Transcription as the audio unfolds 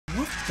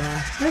the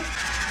heck?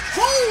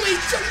 Holy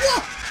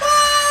what?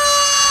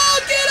 Ah!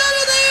 Get out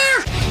of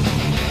there!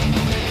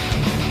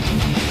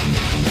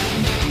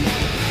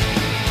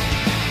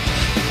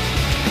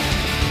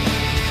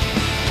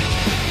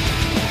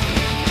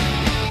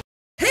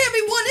 Hey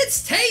everyone,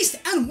 it's Taste,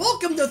 and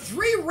welcome to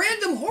 3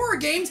 Random Horror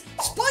Games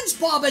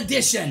SpongeBob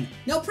Edition.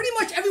 Now, pretty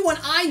much everyone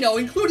I know,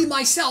 including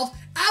myself,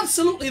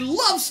 absolutely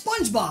loves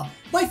SpongeBob.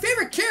 My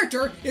favorite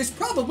character is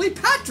probably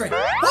Patrick.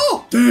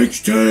 Oh!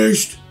 Thanks,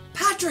 Taste.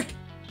 Patrick!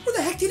 Where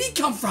the heck did he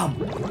come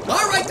from?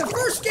 Alright, the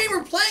first game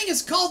we're playing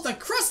is called The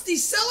Krusty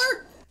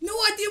Cellar. No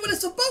idea what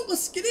it's about.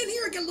 Let's get in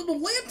here and get a little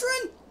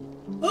lantern.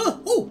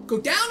 Oh, go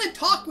down and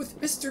talk with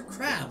Mr.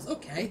 Krabs.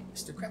 Okay,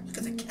 Mr. Krabs, look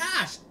at the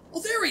cash.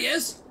 Oh, there he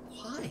is.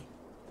 Hi.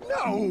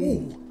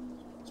 No.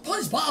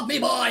 SpongeBob, me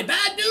boy,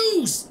 bad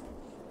news.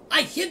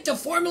 I hid the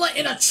formula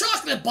in a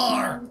chocolate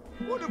bar.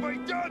 What have I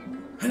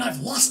done? And I've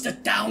lost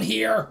it down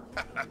here.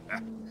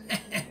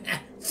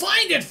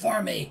 Find it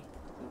for me.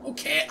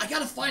 Okay, I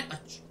gotta find a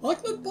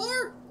chocolate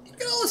bar? You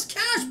get all this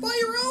cash by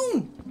your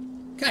own.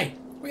 Okay,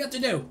 what do you have to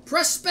do?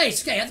 Press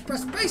space. Okay, I have to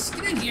press space to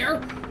get in here.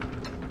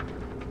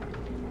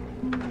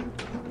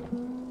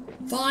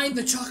 Find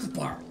the chocolate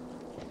bar.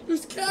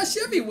 There's cash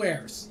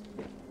everywhere.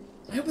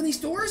 Can I open these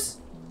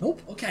doors?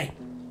 Nope, okay.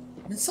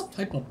 I'm in some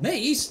type of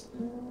maze.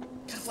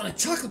 Gotta find a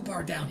chocolate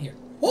bar down here.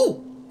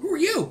 Oh, who are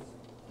you?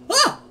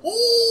 Ah!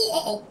 Oh,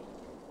 uh-oh.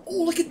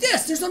 Oh, look at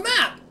this. There's a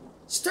map.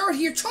 Start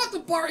here.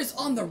 Chocolate bar is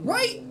on the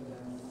right.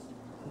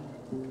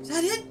 Is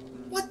that it?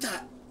 What the?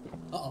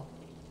 Uh-oh.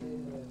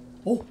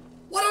 Oh,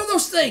 what are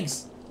those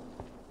things?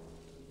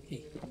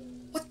 Hey,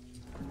 what?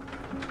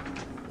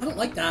 I don't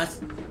like that.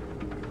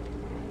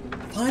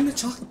 Find the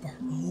chocolate bar.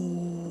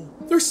 Oh,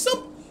 there's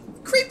some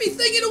creepy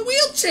thing in a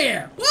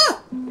wheelchair.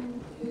 Ah!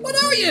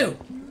 What are you?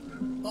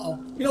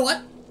 Uh-oh. You know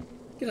what?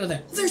 Get out of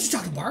there. There's your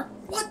chocolate bar.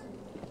 What?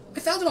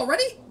 I found it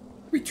already?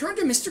 Return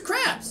to Mr.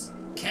 Krabs.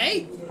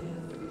 Okay.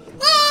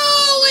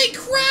 Holy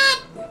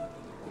crap!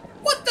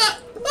 What the?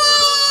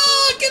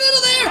 Oh, get out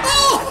of there!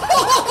 Oh!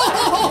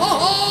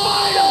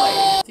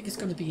 I think it's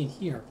going to be in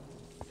here.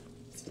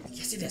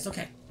 Yes, it is.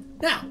 Okay.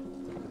 Now,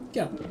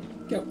 go.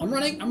 Go. I'm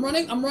running. I'm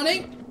running. I'm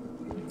running.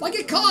 If I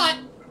get caught...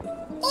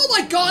 Oh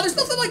my god, there's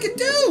nothing I can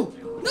do!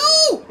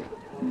 No!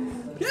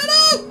 Get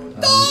out!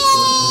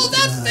 Oh,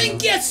 that thing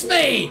gets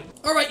me!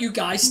 Alright, you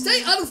guys,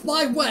 stay out of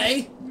my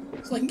way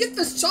so I can get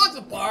this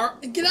chocolate bar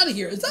and get out of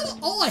here. Is that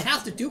all I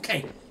have to do?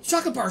 Okay,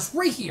 chocolate bar's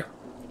right here.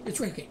 It's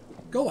right here. Okay,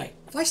 go away.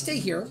 If I stay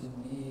here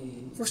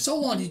for so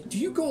long, do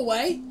you go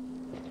away?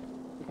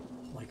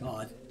 Oh my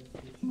god.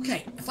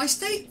 Okay, if I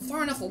stay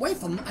far enough away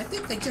from them, I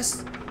think they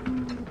just...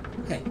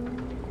 Okay.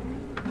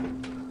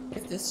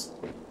 Get this.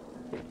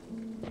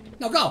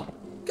 No, go!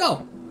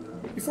 Go!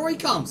 Before he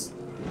comes.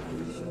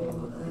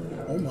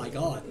 Oh my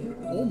god.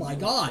 Oh my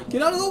god.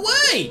 Get out of the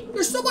way!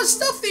 There's so much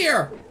stuff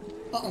here!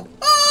 Uh-oh.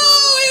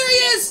 Oh, here he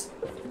is!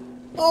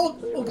 Oh,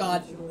 oh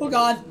god. Oh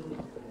god.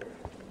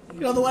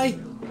 Get out of the way.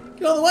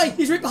 Get out of the way.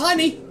 He's right behind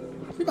me.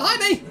 He's right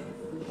behind me.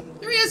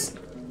 There he is.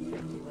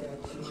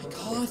 Oh my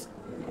god.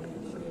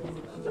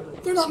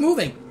 They're not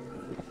moving.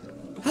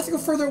 I have to go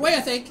further away,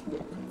 I think.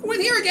 Go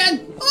in here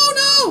again. Oh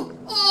no!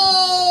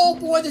 Oh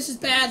boy, this is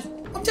bad.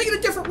 I'm taking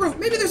a different route.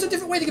 Maybe there's a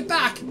different way to get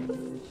back.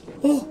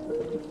 Oh.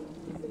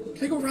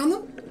 Can I go around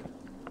them?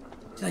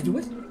 Did I do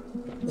it?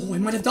 Oh, I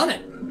might have done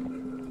it.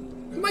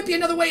 There might be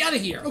another way out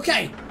of here.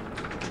 Okay.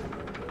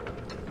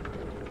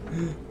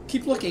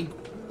 Keep looking.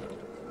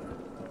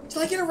 Did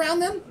I get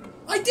around them?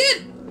 I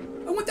did!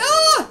 I went...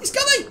 Ah! He's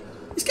coming!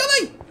 He's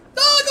coming!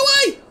 No, go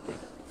away!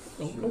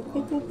 Go, go,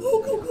 go, go,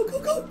 go, go, go,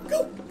 go, go,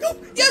 go!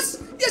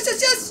 Yes! Yes, yes,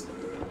 yes!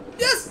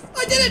 Yes!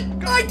 I did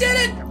it! I did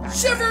it!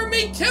 Shiver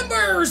me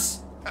timbers!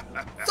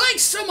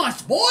 Thanks so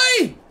much,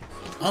 boy!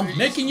 I'm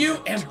making you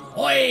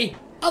Employee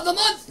of the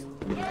Month!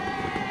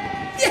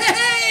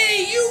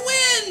 Yay! You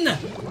win!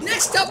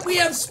 Next up, we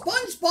have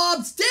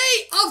SpongeBob's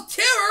Day of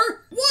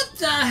Terror. What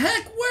the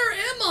heck? Where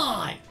am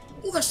I?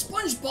 Oh, there's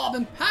SpongeBob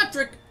and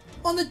Patrick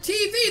on the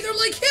TV. They're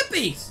like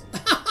hippies.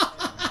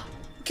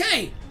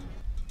 Okay.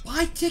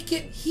 Buy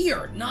ticket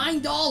here.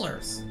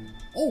 $9.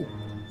 Oh,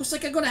 looks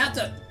like I'm going to have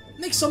to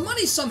make some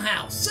money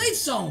somehow. Safe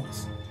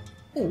zones.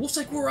 Oh, looks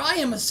like where I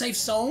am a safe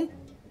zone.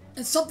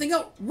 And something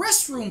else.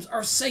 Restrooms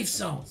are safe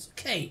zones.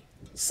 Okay.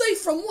 Safe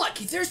from what?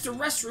 Okay, there's the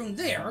restroom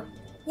there.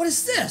 What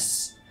is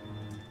this?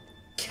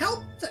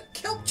 Kelp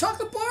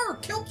chocolate bar or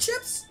kelp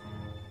chips?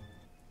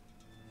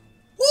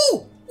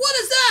 Ooh, what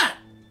is that?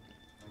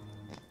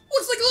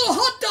 Looks like a little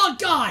hot dog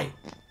guy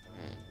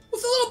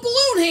with a little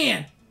balloon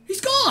hand. He's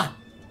gone.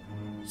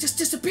 He just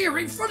disappeared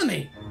right in front of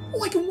me.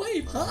 Oh, I can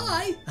wave.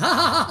 Hi.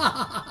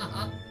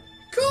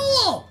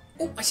 Cool.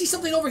 Oh, I see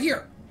something over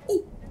here.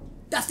 Oh,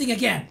 that thing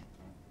again.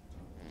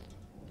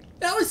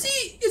 Now is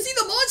he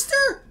the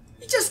monster?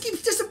 He just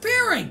keeps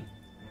disappearing.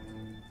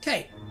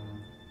 Okay,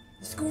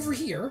 let's go over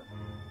here.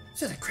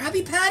 Is that a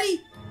Krabby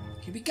Patty?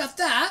 Okay, we got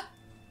that.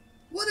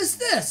 What is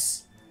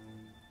this?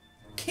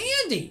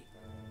 Candy.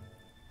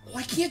 Oh,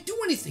 I can't do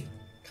anything.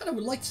 Kind of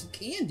would like some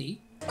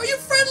candy. Are you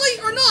friendly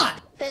or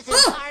not? This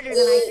is harder than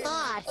I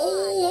thought.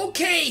 Oh,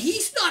 okay.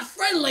 He's not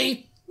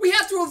friendly. We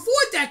have to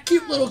avoid that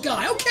cute little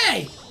guy.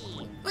 Okay.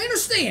 I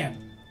understand.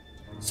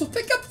 So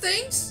pick up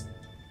things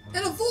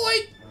and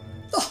avoid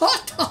the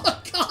hot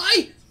dog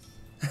guy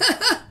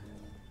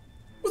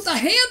with a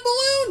hand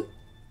balloon.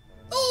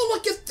 Oh,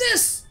 look at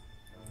this.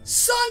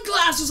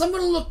 Sunglasses. I'm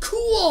going to look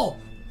cool.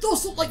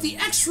 Those look like the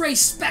x-ray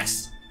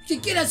specs you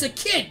could get as a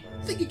kid.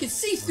 I think you can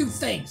see through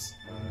things.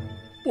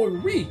 Boy,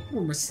 we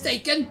were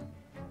mistaken.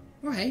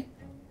 All right.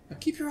 Now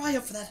keep your eye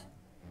out for that.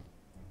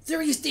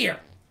 There he is, dear.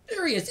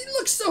 There he is. He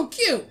looks so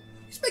cute.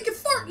 He's making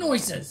fart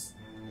noises.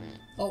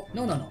 Oh,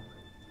 no.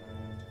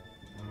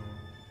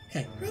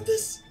 Okay, grab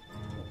this.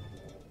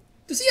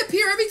 Does he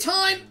appear every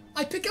time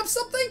I pick up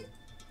something?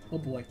 Oh,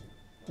 boy.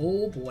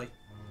 Oh, boy.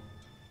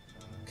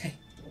 Okay.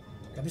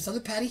 Grab this other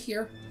patty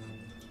here.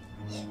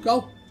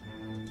 Go.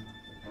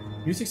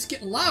 Music's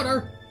getting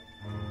louder.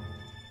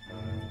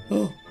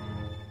 Oh.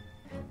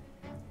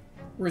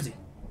 Where is he?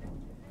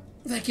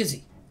 Where the heck is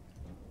he?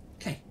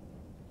 Okay.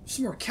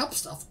 Some more kelp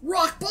stuff.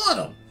 Rock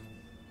bottom.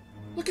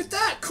 Look at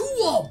that.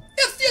 Cool.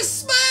 If you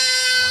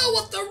smell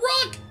what the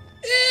rock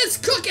is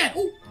cooking.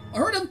 Oh, I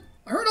heard him.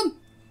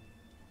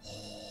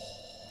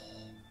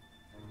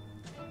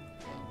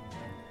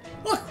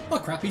 Look. Oh,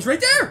 crap. He's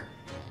right there.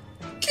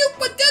 Cute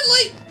but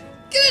deadly.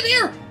 Get in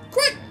here.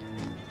 Quick.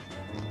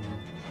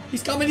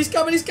 He's coming.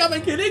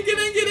 Get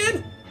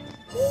in.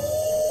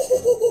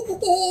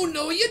 Oh,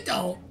 no, you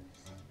don't.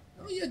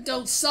 No, you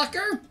don't,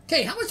 sucker.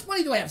 Okay, how much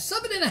money do I have?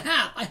 7.5.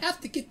 I have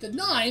to get to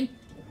 9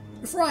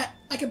 before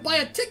I can buy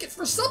a ticket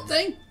for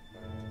something.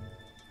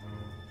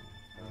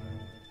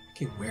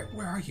 Okay, where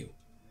are you?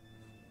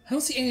 I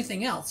don't see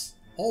anything else.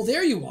 Oh,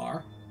 there you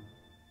are.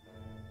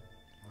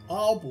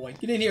 Oh boy,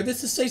 get in here. This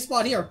is a safe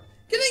spot here.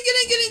 Get in.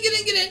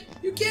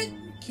 You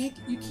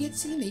can't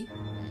see me.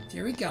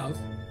 There he goes.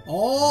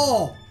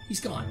 Oh, he's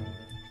gone.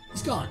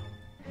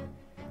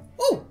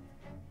 Oh,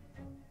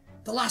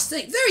 the last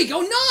thing. There you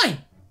go, 9.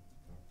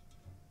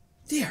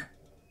 There,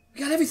 we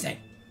got everything.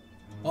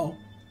 Oh.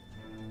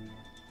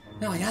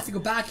 Now I have to go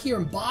back here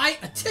and buy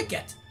a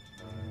ticket.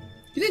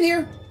 Get in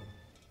here.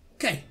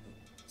 Okay,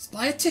 let's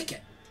buy a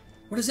ticket.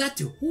 What does that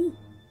do?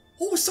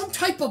 Oh, some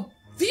type of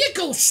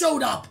vehicle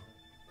showed up.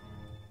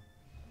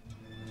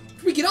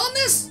 Can we get on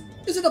this?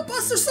 Is it a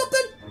bus or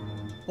something?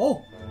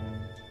 Oh,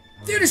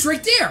 there it is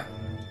right there.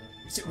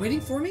 Is it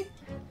waiting for me?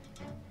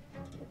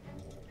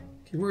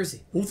 Okay, where is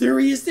he? Oh, there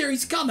he is.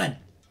 He's coming.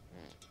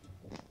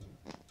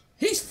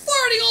 He's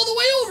farting all the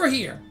way over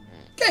here.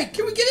 Okay,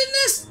 can we get in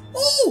this?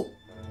 Oh,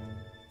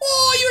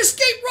 you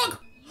escaped, Rug.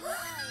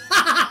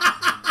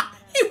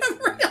 He went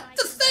right up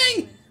the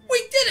thing. We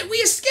did it. We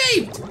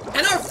escaped.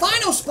 And our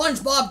final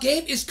Spongebob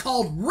game is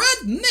called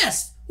Red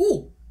Mist.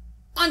 Ooh.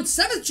 On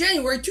 7th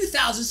January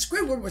 2000,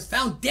 Squidward was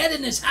found dead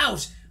in his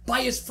house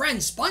by his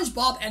friends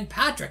Spongebob and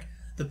Patrick.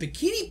 The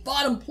Bikini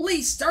Bottom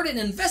police started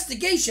an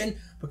investigation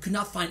but could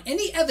not find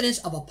any evidence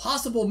of a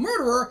possible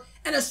murderer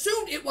and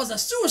assumed it was a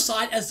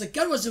suicide as the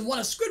gun was in one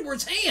of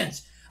Squidward's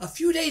hands. A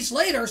few days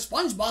later,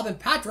 Spongebob and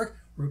Patrick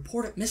were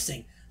reported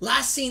missing,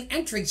 last seen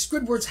entering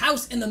Squidward's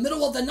house in the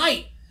middle of the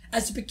night.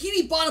 As the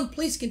Bikini Bottom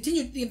police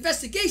continued the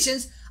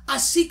investigations, a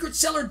secret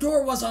cellar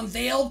door was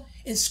unveiled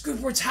in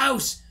Squidward's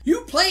house.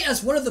 You play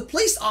as one of the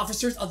police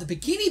officers of the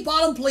Bikini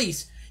Bottom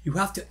police. You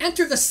have to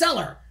enter the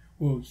cellar.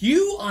 Will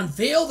you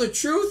unveil the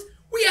truth?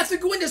 We have to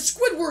go into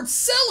Squidward's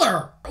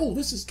cellar. Oh,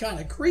 this is kind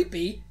of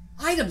creepy.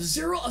 Item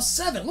 0 of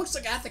 7. Looks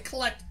like I have to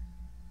collect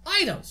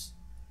items.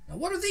 Now,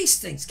 what are these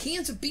things?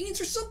 Cans of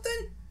beans or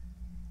something?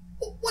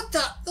 What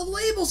the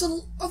labels?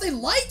 Are they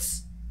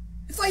lights?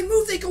 If I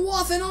move, they go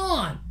off and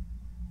on.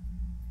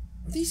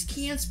 Are these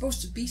cans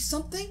supposed to be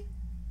something?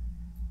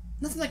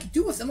 Nothing I can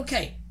do with them.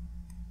 Okay.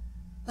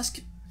 Let's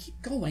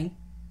keep going.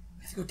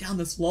 I have to go down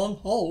this long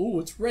hall. Ooh,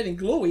 it's red and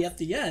glowy at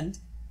the end.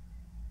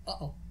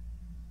 Uh-oh.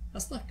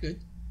 That's not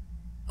good.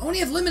 I only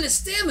have limited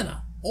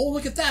stamina. Oh,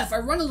 look at that. If I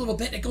run a little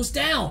bit, it goes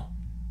down.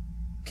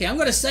 Okay, I'm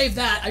going to save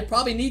that. I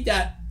probably need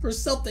that for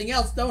something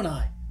else, don't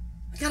I?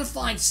 I got to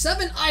find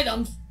 7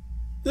 items.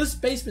 This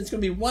basement's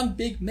going to be one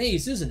big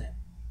maze, isn't it?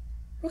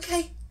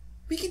 Okay,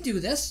 we can do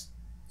this.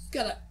 Just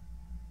got to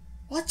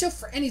watch out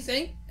for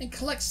anything and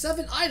collect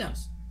 7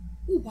 items.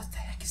 Ooh, what the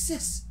heck is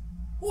this?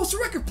 Oh, it's a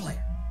record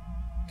player.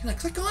 Can I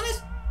click on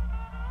it?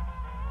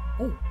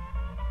 Oh,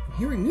 I'm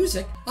hearing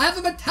music. I have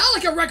a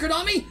Metallica record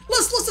on me.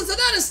 Let's listen to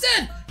that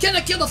instead. Can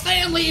I kill the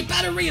family?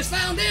 Battery is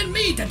found in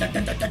me. Battery.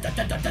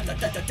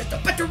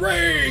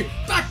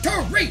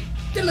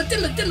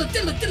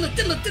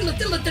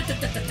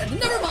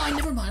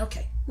 Never mind.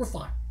 Okay, we're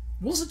fine.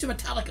 We'll listen to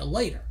Metallica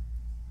later.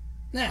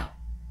 Now,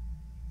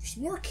 there's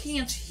more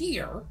cans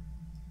here.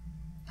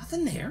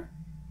 Nothing there.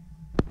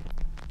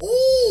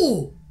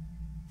 Oh!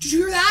 Did you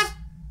hear that?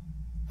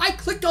 I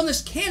clicked on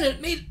this can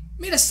and it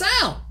made a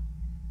sound.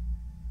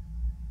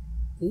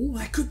 Oh,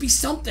 that could be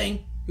something.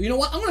 Well, you know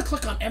what? I'm going to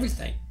click on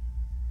everything.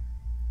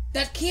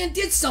 That can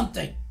did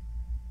something.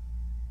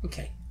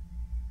 Okay.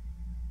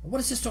 What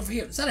is this over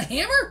here? Is that a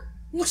hammer?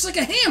 It looks like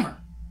a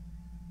hammer.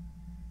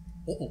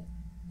 Uh-oh.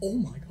 Oh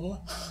my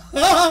god.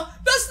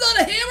 That's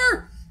not a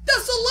hammer!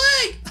 That's a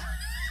leg!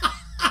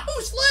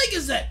 Whose leg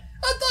is it?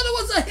 I thought it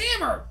was a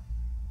hammer!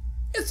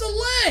 It's a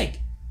leg!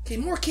 Okay,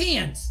 more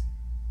cans.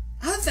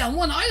 I haven't found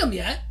one item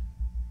yet.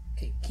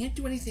 Okay, can't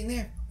do anything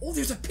there. Oh,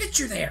 there's a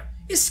picture there.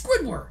 It's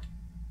Squidward.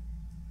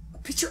 A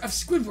picture of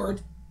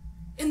Squidward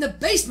in the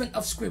basement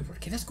of Squidward.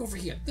 Okay, let's go over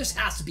here. This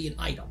has to be an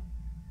item.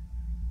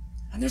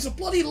 And there's a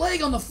bloody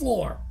leg on the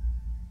floor.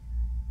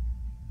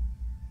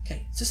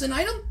 Okay, is this an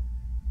item?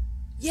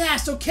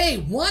 Yes, okay,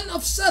 1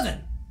 of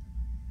 7.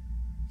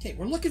 Okay,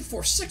 we're looking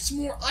for 6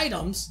 more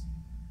items.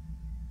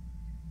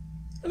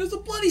 And there's a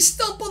bloody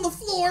stump on the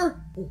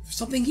floor. Oh, there's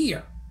something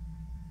here.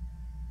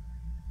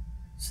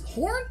 Is it a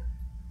horn?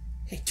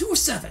 Okay, 2 of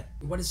 7.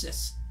 What is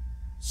this?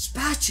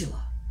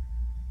 Spatula.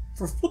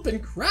 For flipping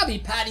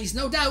Krabby Patties,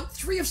 no doubt.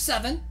 3 of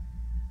 7.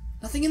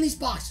 Nothing in these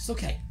boxes.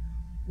 Okay.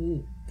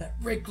 Oh, that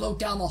red glow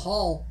down the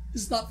hall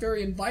is not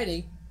very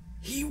inviting.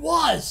 He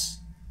was.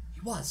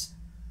 He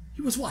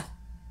was what?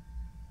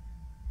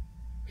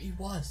 He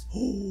was.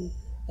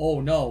 Oh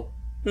no.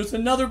 There's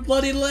another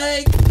bloody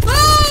leg.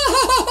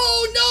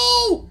 Oh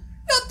no!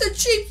 Not the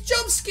cheap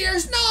jump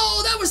scares.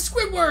 No, that was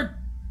Squidward.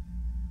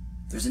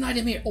 There's an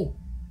item here. Oh,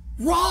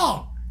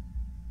 wrong.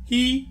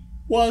 He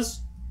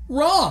was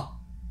wrong.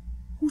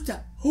 Who's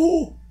that?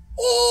 Oh,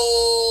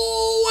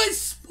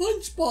 it's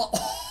SpongeBob.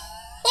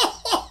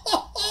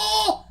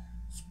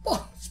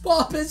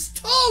 SpongeBob is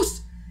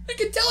toast. You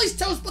can tell he's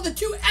toast by the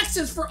 2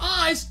 X's for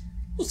eyes.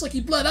 Looks like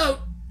he bled out.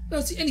 I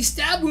don't see any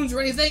stab wounds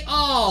or anything.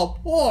 Oh,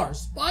 poor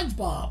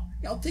SpongeBob.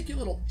 I'll take your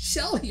little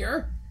shell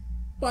here.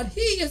 But he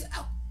is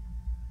out.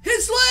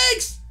 His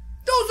legs!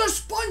 Those are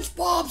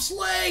SpongeBob's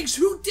legs!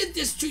 Who did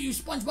this to you,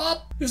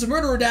 SpongeBob? There's a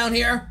murderer down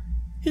here.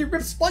 He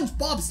ripped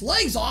SpongeBob's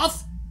legs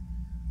off.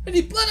 And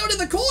he bled out in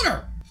the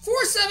corner.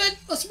 4-7.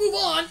 Let's move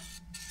on.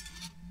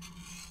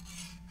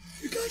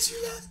 You guys hear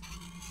that?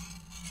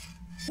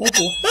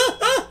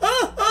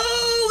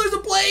 Oh, there's a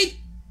blade.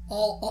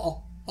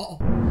 Oh.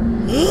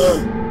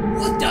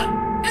 What the?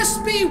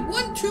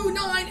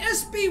 SB129,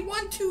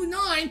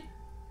 SB129.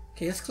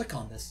 Okay, let's click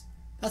on this.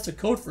 That's a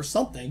code for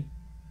something.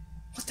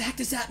 What the heck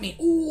does that mean?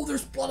 Oh,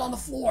 there's blood on the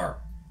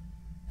floor.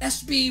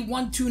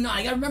 SB129,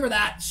 I gotta remember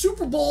that.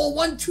 Super Bowl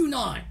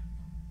 129.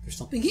 There's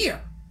something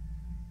here.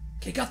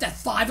 Okay, got that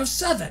 5 of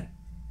 7.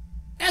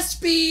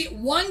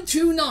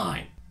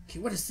 SB129. Okay,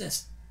 what is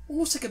this?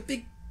 Almost like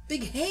a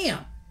big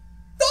ham.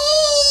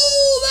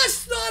 Oh,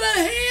 that's not a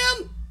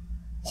ham.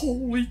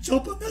 Holy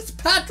jumping, that's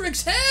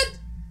Patrick's head.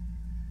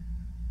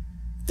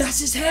 That's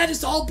his head,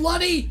 it's all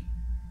bloody.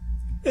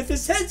 If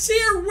his head's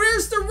here,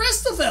 where's the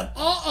rest of him?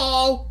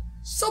 Uh-oh.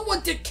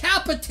 Someone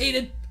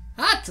decapitated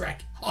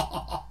Patrick.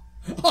 Oh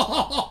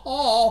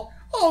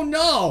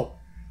no.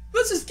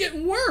 This is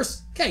getting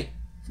worse. Okay,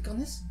 click on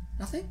this.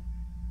 Nothing.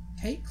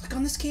 Okay, click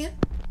on this can.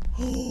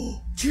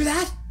 Oh, did you hear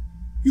that?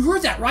 You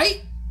heard that,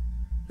 right?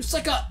 It's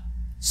like a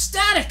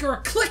static or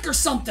a click or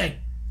something.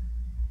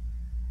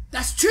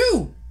 That's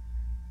 2.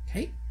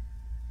 Okay.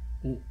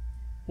 Oh,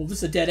 this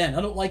is a dead end.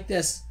 I don't like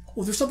this.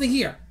 Oh, there's something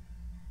here.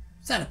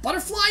 Is that a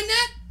butterfly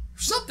net? Or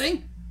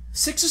something?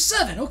 6 of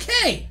 7.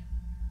 Okay.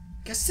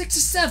 Got 6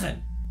 of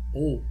 7.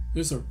 Oh,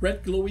 there's a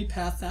red glowy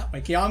path that way.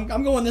 Okay, I'm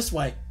going this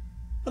way.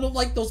 I don't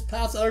like those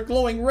paths that are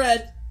glowing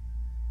red.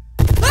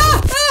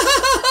 Ah!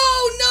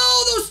 Oh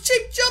no! Those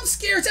cheap jump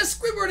scares! That's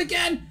Squidward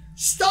again!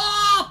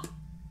 Stop!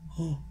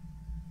 Oh,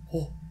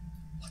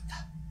 what the?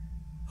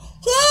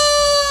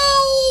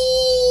 Oh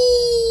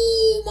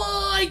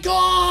my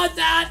God!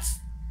 That's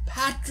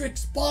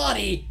Patrick's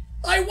body.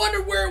 I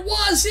wonder where it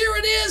was. Here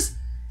it is.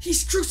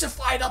 He's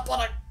crucified up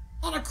on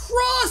a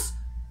cross.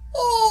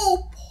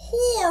 Oh,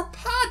 poor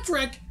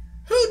Patrick.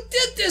 Who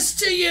did this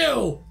to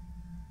you?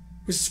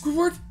 Was it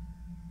Squidward?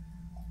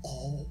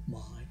 Oh my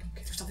God.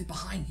 Okay, there's something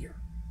behind here.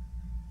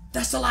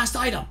 That's the last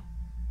item.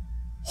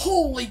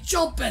 Holy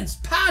jumpins,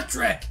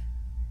 Patrick.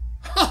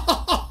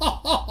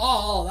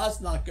 Oh,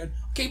 that's not good.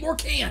 Okay, more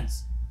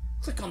cans.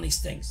 Click on these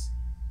things.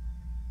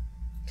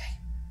 Okay.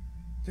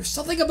 There's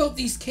something about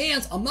these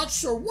cans. I'm not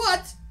sure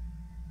what.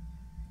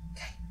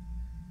 Okay.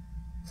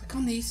 Click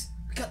on these.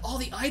 We got all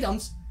the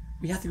items.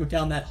 We have to go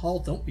down that hall,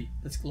 don't we?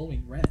 That's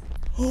glowing red.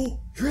 Oh,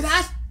 hear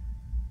that?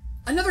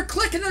 Another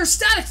click, another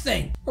static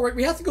thing. All right,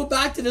 we have to go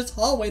back to this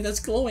hallway that's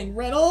glowing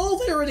red.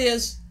 Oh, there it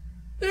is.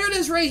 There it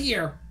is right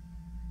here.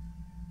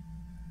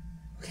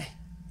 Okay.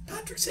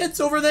 Patrick's head's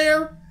over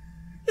there.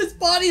 His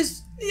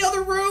body's in the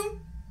other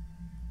room.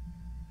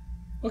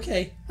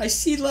 Okay, I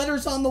see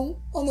letters on the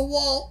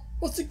wall.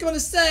 What's it gonna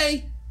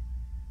say?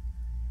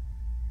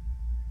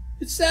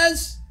 It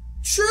says,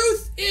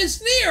 truth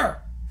is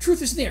near.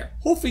 Truth is near.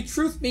 Hopefully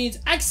truth means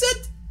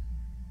exit.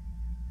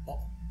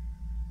 Oh.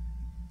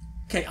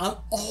 Okay,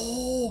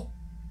 oh.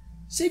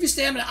 Save your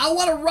stamina. I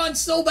want to run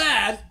so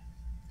bad.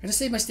 I'm gonna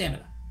save my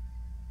stamina.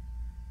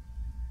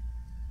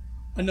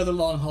 Another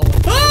long hallway.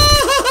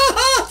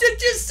 Ah!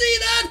 Did you see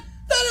that?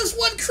 That is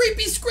one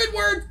creepy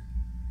Squidward.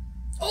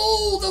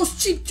 Oh,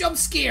 those cheap jump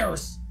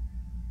scares.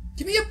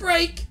 Give me a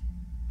break.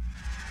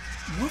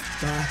 What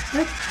the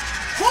heck?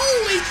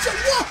 Holy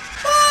what?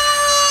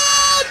 Ah!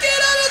 Get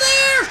out of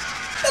there!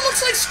 It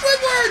looks like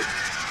Squidward!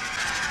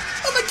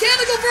 A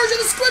mechanical version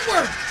of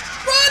Squidward!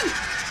 Run!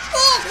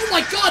 Oh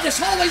my god, this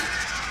hallway's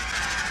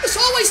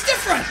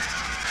different!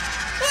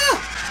 Ah!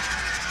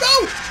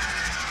 Go!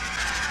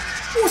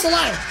 Where's the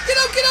ladder? Get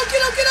out!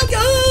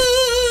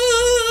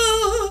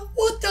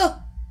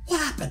 What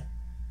happened?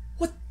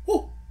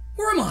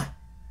 Where am I?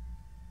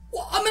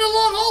 Well, I'm in a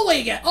long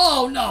hallway again.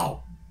 Oh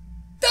no!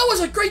 That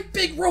was a great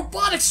big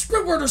robotic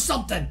Squidward or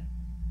something!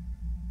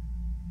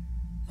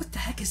 What the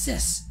heck is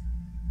this?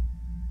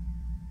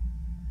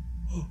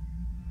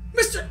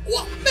 Mr.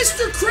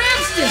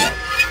 Krabs did it!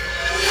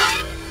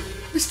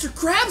 Mr.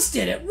 Krabs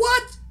did it!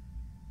 What?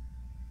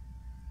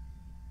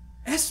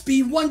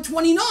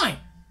 SB-129!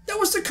 That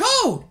was the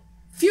code!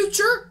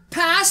 Future,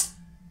 past,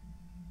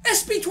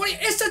 SB-20...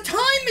 It's a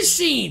time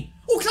machine!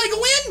 Oh, can I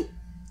go in?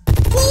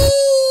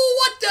 Oh,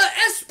 what the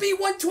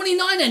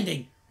SB-129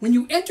 ending? When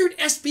you entered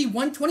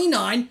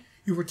SB-129,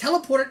 you were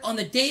teleported on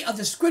the day of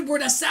the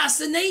Squidward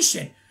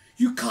assassination.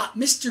 You caught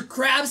Mr.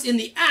 Krabs in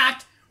the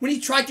act when he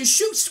tried to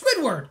shoot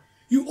Squidward.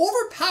 You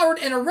overpowered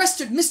and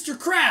arrested Mr.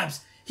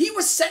 Krabs. He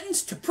was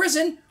sentenced to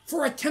prison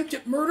for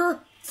attempted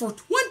murder for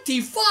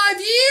 25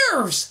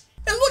 years.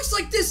 It looks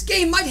like this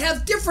game might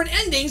have different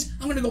endings.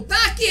 I'm gonna go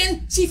back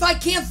in, see if I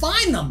can't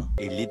find them.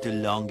 A little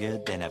longer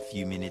than a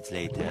few minutes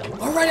later.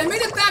 All right, I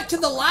made it back to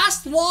the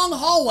last long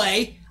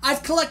hallway.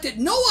 I've collected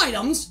no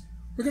items.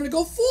 We're gonna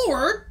go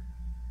forward.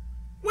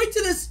 Wait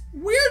till this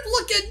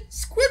weird-looking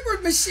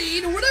Squidward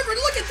machine or whatever.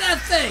 Look at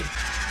that thing.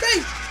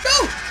 Okay,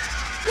 go,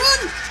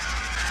 run.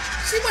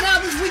 See what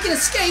happens if we can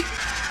escape,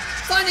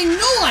 finding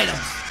no items.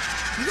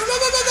 Go.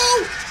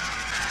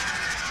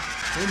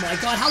 Oh my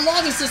god, how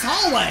long is this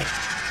hallway?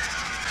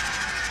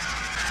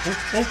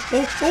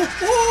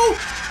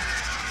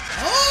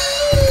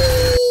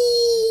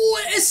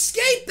 Oh!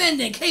 Escape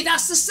ending. Hey,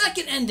 that's the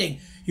second ending.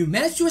 You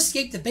managed to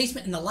escape the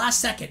basement in the last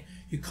second.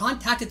 You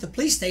contacted the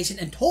police station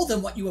and told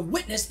them what you had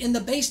witnessed in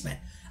the basement.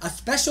 A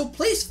special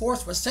police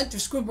force was sent to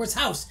Squidward's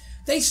house.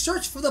 They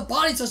searched for the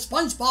bodies of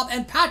Spongebob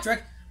and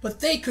Patrick, but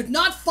they could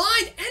not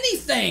find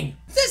anything.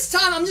 This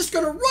time I'm just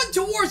going to run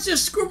towards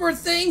this Squidward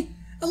thing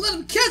and let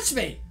him catch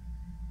me.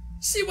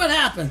 See what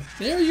happens.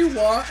 There you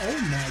are.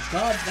 Oh my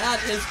god, that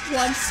is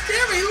one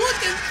scary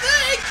looking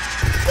thing.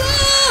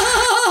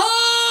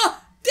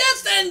 Ah!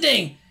 Death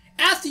ending.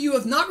 After you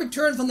have not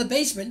returned from the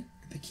basement,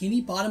 the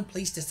Bikini Bottom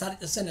police decided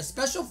to send a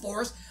special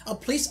force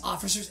of police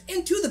officers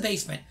into the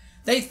basement.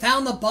 They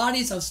found the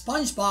bodies of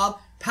SpongeBob,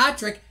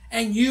 Patrick,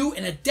 and you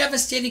in a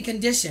devastating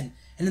condition.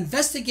 An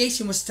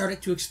investigation was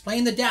started to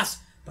explain the deaths,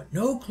 but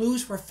no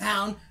clues were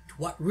found to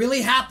what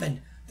really happened.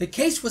 The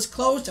case was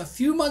closed a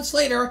few months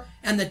later,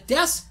 and the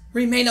deaths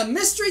remain a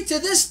mystery to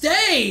this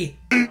day.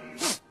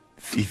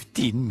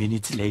 15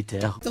 minutes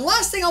later. The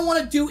last thing I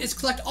want to do is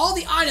collect all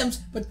the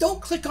items, but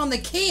don't click on the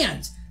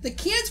cans. The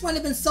cans might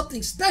have been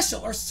something special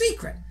or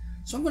secret.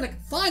 So I'm going to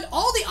find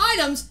all the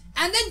items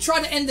and then try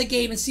to end the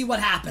game and see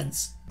what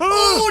happens.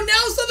 Oh,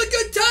 now's not a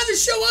good time to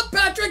show up,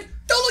 Patrick.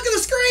 Don't look at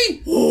the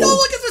screen. Don't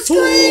look at the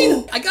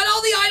screen. I got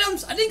all the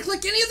items. I didn't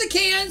click any of the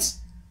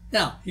cans.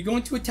 Now, you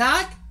going to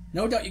attack?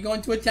 No doubt you're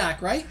going to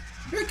attack, right?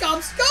 Here it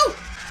comes. Go.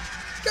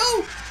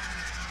 Go.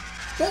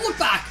 Don't look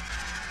back.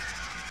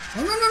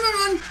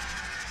 Run.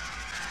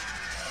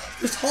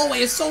 This hallway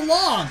is so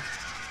long.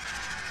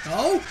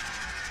 Go.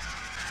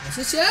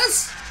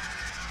 Yes.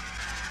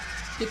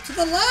 Get to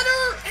the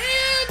ladder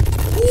and...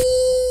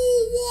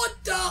 Ooh,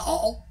 what the...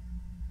 Uh-oh.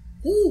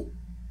 Ooh.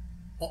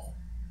 Uh-oh.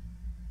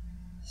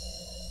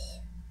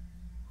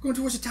 We're going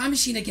towards the time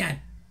machine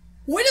again.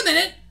 Wait a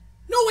minute.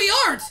 No, we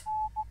aren't.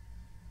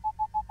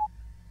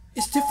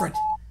 It's different.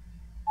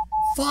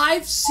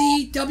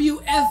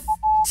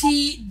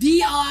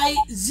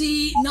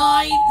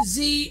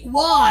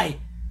 5CWFTDIZ9ZY.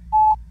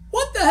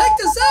 What the heck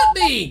does that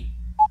mean?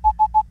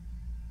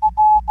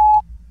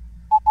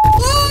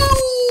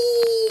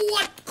 Oh,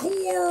 what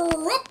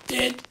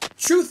corrupted?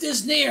 Truth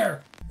is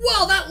near.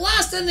 Well, that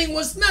last ending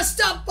was messed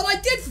up, but I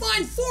did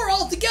find 4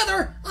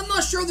 altogether. I'm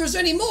not sure there's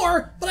any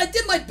more, but I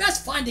did my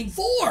best finding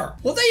 4.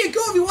 Well, there you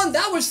go, everyone.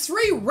 That was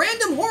 3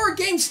 random horror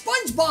games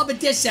SpongeBob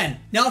edition.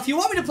 Now, if you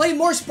want me to play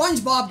more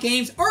SpongeBob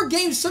games or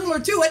games similar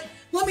to it,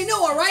 let me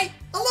know, all right?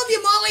 I love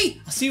you,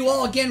 Molly. I'll see you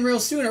all again real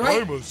soon, all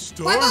right? I'm a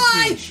starfish.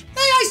 Bye-bye. Hey,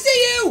 I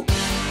see you.